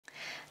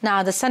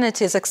Now, the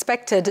Senate is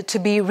expected to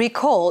be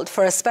recalled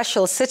for a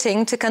special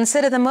sitting to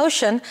consider the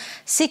motion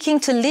seeking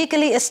to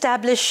legally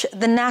establish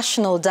the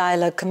National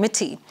Dialogue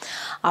Committee,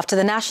 after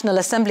the National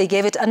Assembly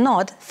gave it a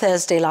nod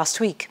Thursday last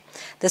week.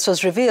 This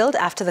was revealed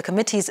after the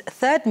committee's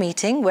third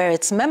meeting, where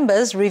its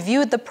members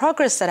reviewed the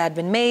progress that had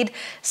been made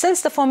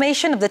since the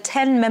formation of the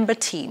 10-member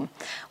team,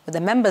 with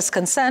the members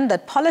concerned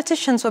that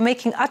politicians were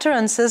making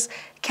utterances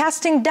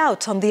casting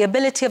doubt on the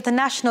ability of the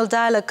National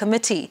Dialogue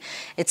Committee,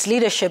 its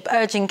leadership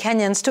urging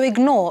Kenyans to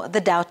ignore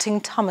the doubting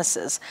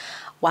Thomases.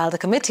 While the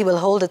committee will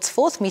hold its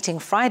fourth meeting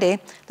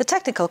Friday, the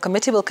technical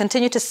committee will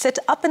continue to sit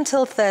up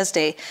until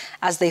Thursday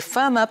as they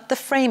firm up the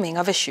framing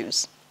of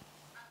issues.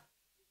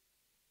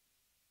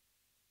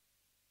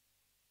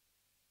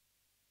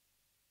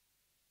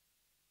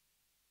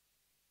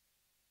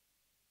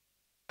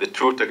 The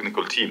two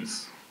technical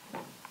teams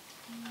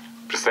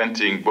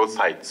presenting both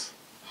sides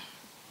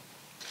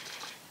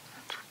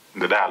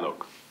in the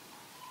dialogue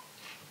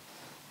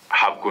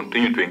have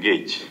continued to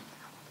engage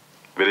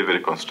very, very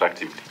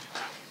constructively,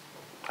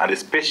 and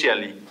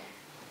especially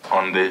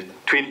on the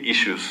twin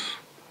issues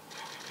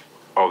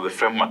of the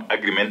framework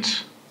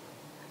agreement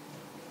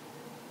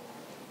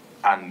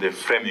and the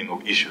framing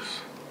of issues.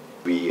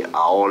 We are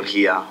all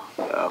here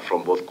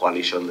from both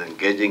coalitions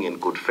engaging in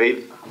good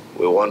faith.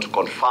 We want to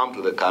confirm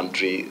to the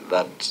country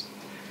that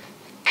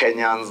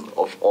Kenyans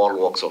of all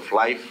walks of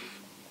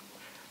life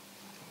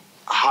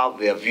have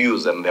their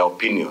views and their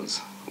opinions,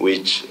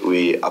 which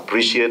we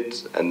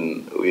appreciate,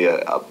 and we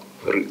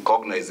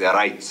recognize their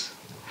rights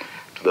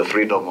to the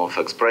freedom of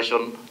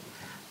expression.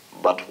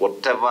 But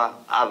whatever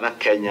other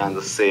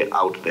Kenyans say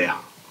out there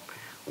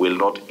will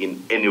not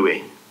in any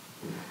way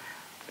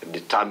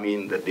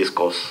determine the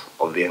discourse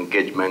of the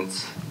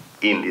engagements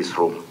in this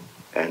room.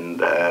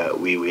 And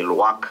we will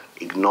work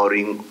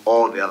ignoring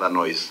all the other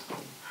noise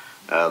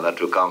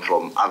that will come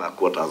from other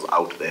quarters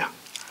out there.